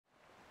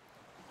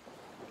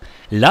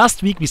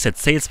Last week we set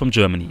sails from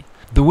Germany.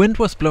 The wind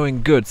was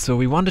blowing good, so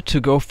we wanted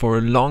to go for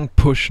a long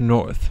push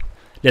north.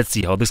 Let's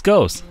see how this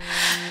goes.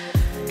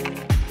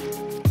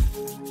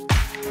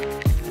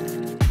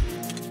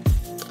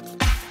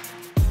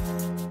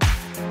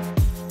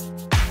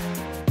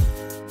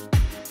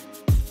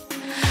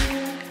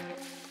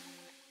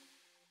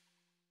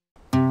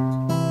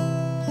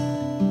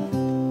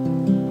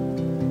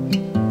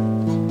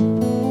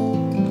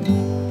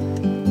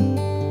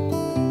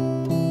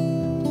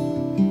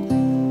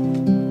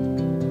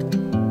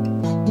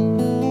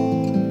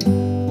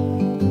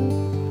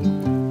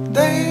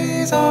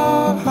 Days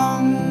of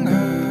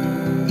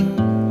hunger,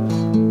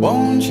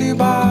 won't you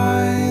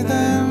buy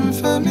them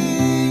for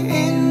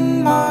me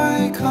in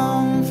my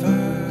comfort?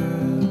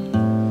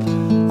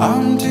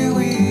 I'm too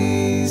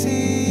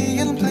easy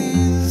and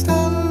pleased,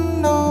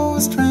 and no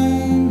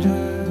stranger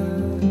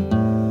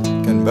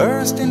can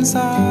burst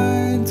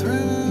inside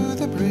through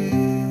the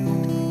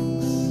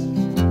bricks.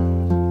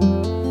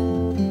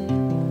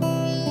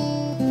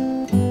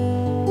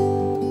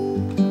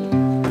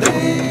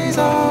 Days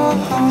of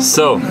hunger.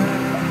 So,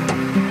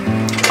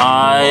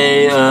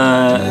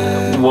 I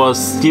was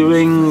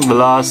steering the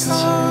last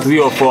 3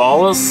 or 4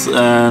 hours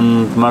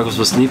and Marcus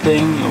was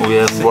sleeping. We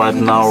have right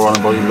now around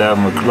about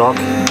 11 o'clock.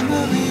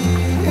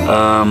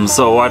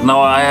 So right now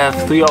I have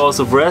 3 hours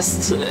of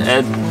rest.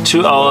 At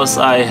 2 hours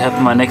I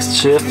have my next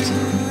shift.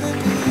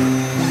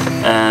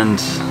 And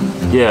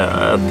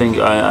yeah, I think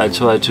I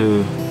try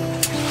to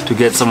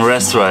get some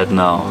rest right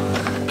now.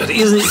 It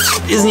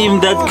isn't even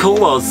that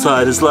cold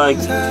outside. It's like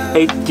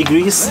 8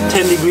 degrees,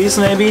 10 degrees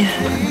maybe.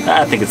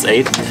 I think it's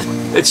 8.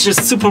 It's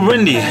just super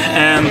windy,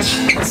 and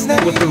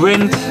with the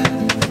wind,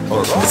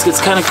 it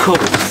gets kind of cold.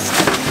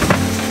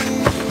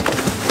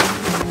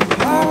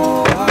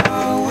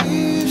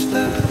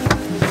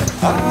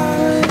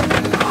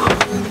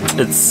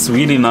 It's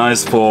really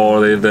nice for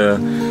the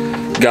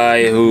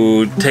guy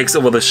who takes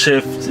over the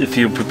shift if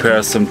you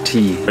prepare some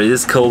tea. It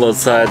is cold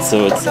outside,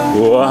 so it's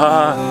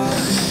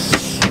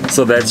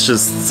so that's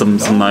just some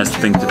nice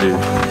thing to do.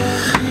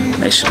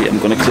 Actually, I'm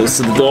gonna close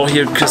the door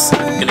here because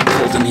it's getting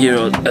cold in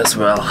here as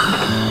well.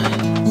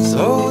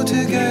 So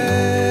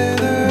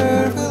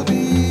together we'll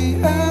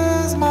be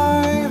as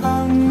my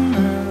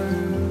hunger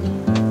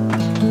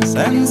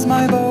sends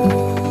my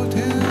boat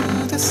to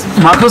the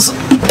sea. Marcus!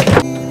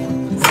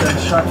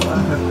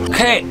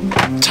 Okay,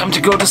 time to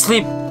go to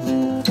sleep.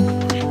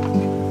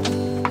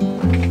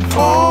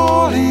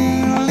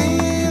 Falling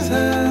leaves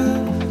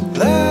have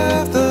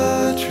left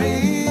the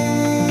tree,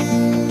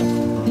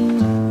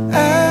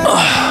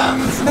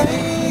 and it's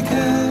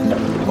naked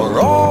or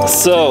all.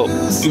 So,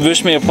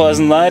 wish me a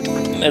pleasant night.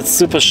 It's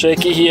super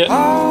shaky here.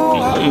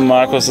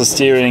 Marcus is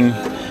steering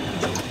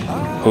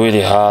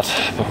really hard,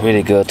 but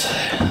really good.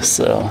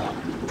 So,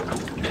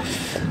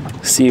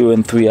 see you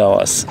in 3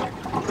 hours.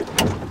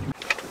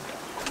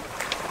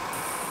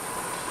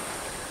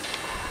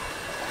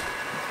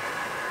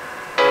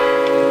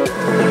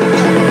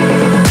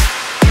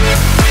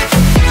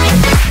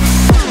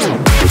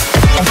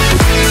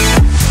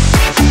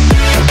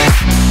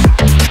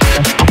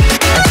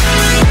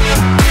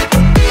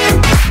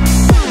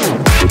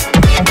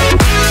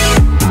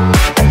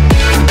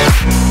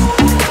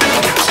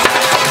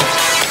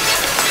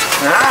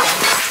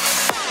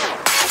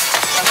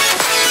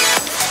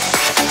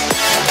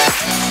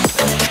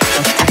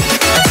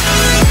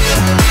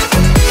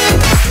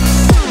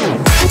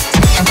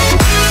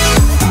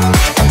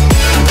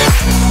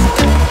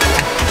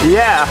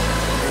 Yeah,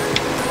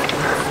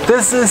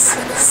 this is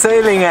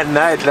sailing at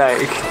night,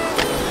 like,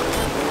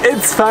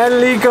 it's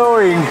finally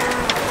going.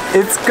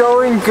 It's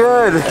going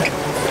good.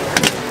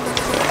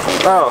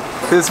 Oh,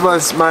 this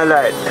was my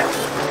light.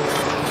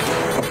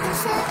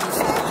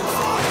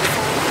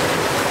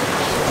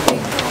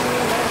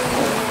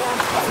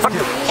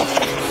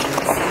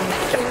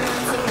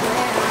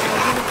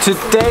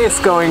 Today is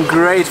going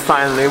great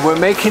finally. We're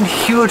making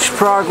huge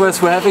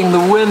progress. We're having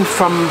the wind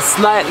from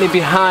slightly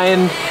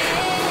behind.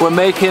 We're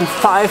making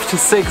 5 to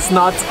 6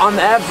 knots on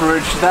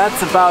average.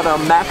 That's about our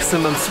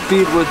maximum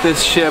speed with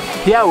this ship.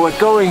 Yeah, we're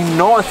going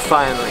north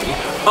finally.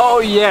 Oh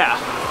yeah!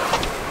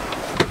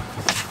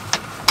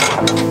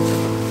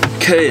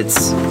 Okay,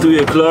 it's 3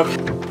 o'clock.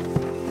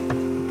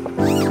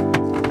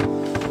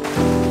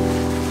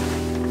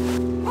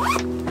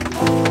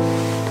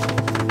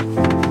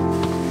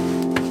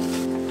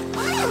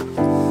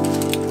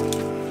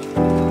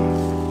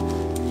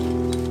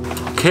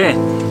 Okay.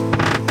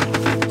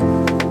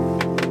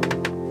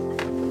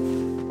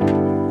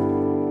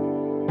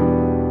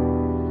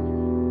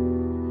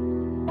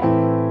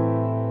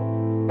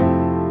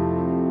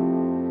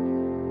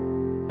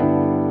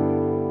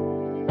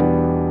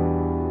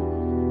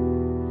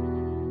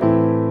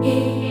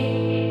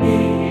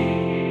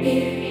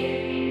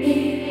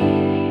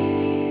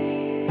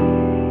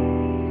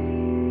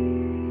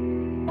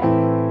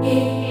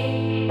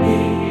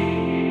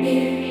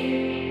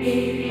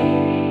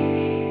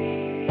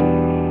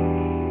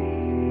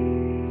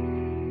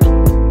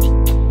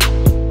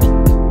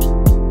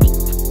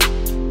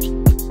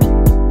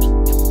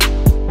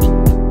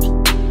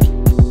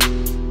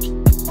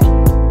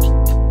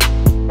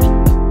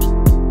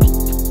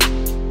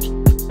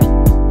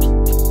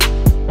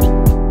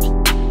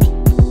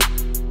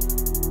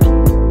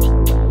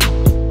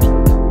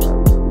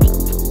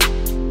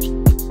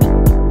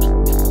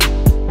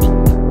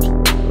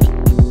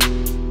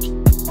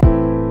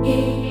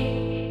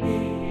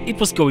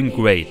 was going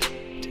great.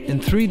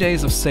 In 3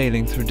 days of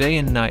sailing through day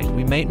and night,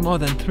 we made more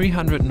than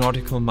 300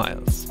 nautical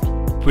miles.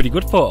 Pretty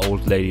good for an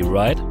old lady,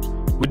 right?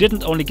 We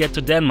didn't only get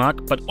to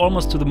Denmark, but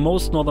almost to the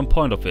most northern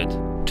point of it.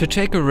 To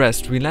take a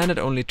rest, we landed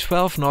only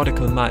 12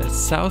 nautical miles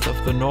south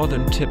of the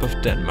northern tip of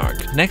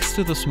Denmark, next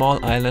to the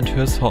small island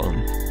Vertizontal.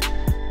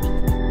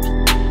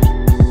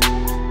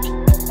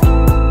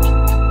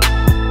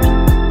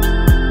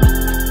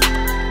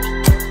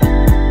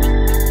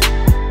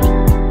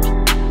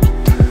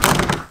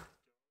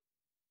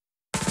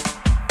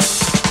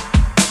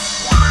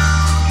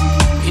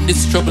 In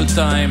this troubled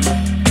time,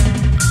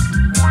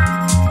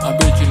 I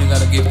originally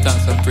gotta give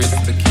thanks and praise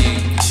to the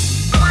King.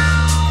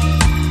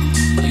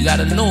 You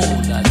gotta know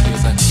that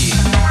there's a King.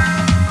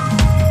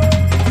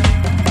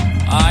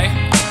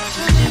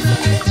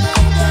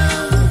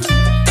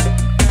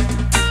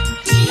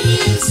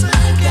 He's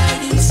my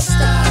guiding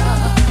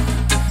star.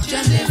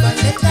 Just never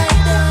let that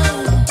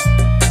down.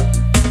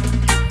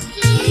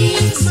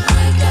 He's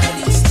my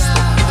guiding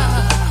star.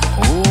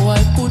 Oh,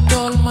 I put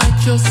all my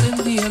trust in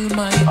the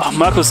Almighty. Oh,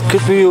 Markus,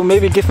 could you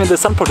maybe give me the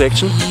sun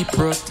protection? He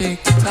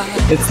protects.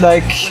 It's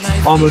like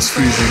almost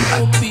freezing.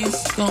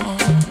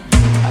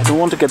 I don't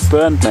want to get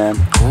burned, man.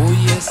 Oh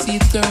yes, he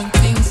turned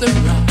things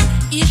around.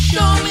 He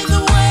showed me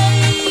the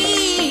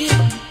way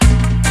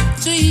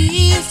to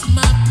ease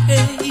my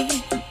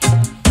pain.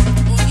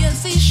 Oh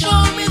yes, he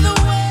showed me the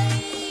way.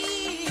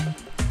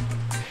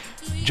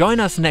 Join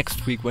us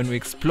next week when we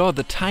explore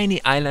the tiny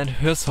island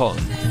Vertizontal.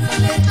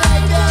 Never let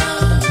that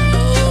down.